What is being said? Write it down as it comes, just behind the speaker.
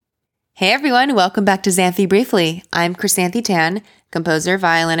Hey everyone, welcome back to Xanthi Briefly. I'm Chrysanthi Tan, composer,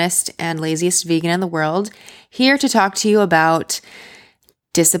 violinist, and laziest vegan in the world, here to talk to you about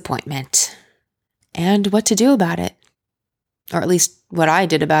disappointment and what to do about it. Or at least what I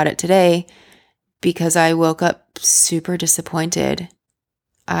did about it today, because I woke up super disappointed.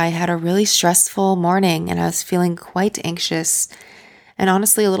 I had a really stressful morning and I was feeling quite anxious and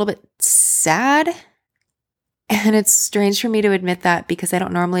honestly a little bit sad. And it's strange for me to admit that because I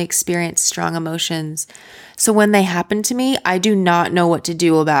don't normally experience strong emotions. So when they happen to me, I do not know what to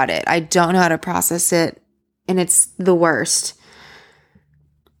do about it. I don't know how to process it, and it's the worst.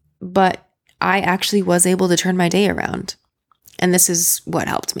 But I actually was able to turn my day around, and this is what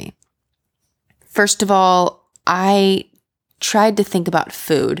helped me. First of all, I tried to think about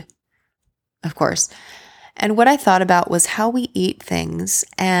food, of course. And what I thought about was how we eat things,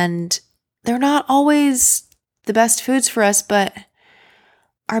 and they're not always the best foods for us, but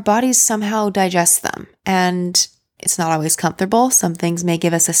our bodies somehow digest them. And it's not always comfortable. Some things may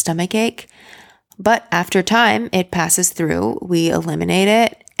give us a stomach ache, but after time, it passes through. We eliminate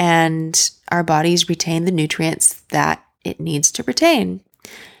it and our bodies retain the nutrients that it needs to retain.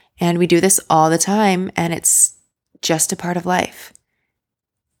 And we do this all the time, and it's just a part of life.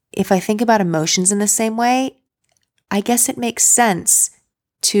 If I think about emotions in the same way, I guess it makes sense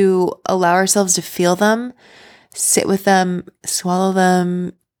to allow ourselves to feel them, sit with them, swallow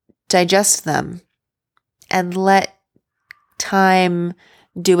them, digest them, and let time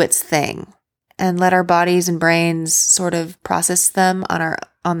do its thing, and let our bodies and brains sort of process them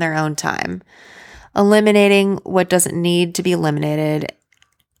on their own time, eliminating what doesn't need to be eliminated,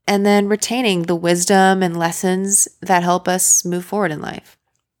 and then retaining the wisdom and lessons that help us move forward in life.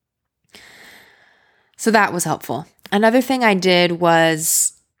 So that was helpful. Another thing I did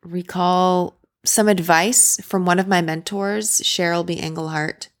was recall some advice from one of my mentors, Cheryl B.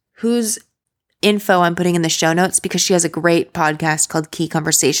 Engelhardt, whose info I'm putting in the show notes because she has a great podcast called Key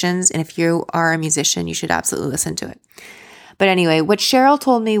Conversations. And if you are a musician, you should absolutely listen to it. But anyway, what Cheryl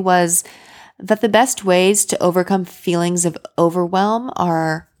told me was that the best ways to overcome feelings of overwhelm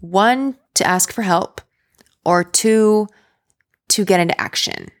are 1, to ask for help, or 2, to get into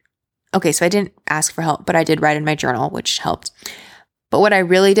action. Okay, so I didn't ask for help, but I did write in my journal, which helped. But what I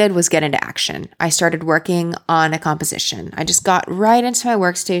really did was get into action. I started working on a composition. I just got right into my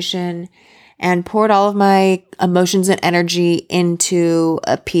workstation and poured all of my emotions and energy into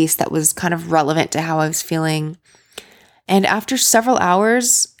a piece that was kind of relevant to how I was feeling. And after several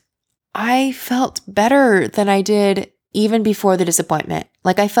hours, I felt better than I did even before the disappointment.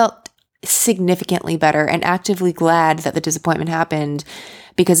 Like I felt significantly better and actively glad that the disappointment happened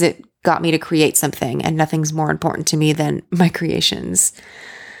because it got me to create something, and nothing's more important to me than my creations.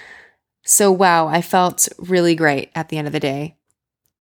 So wow, I felt really great at the end of the day.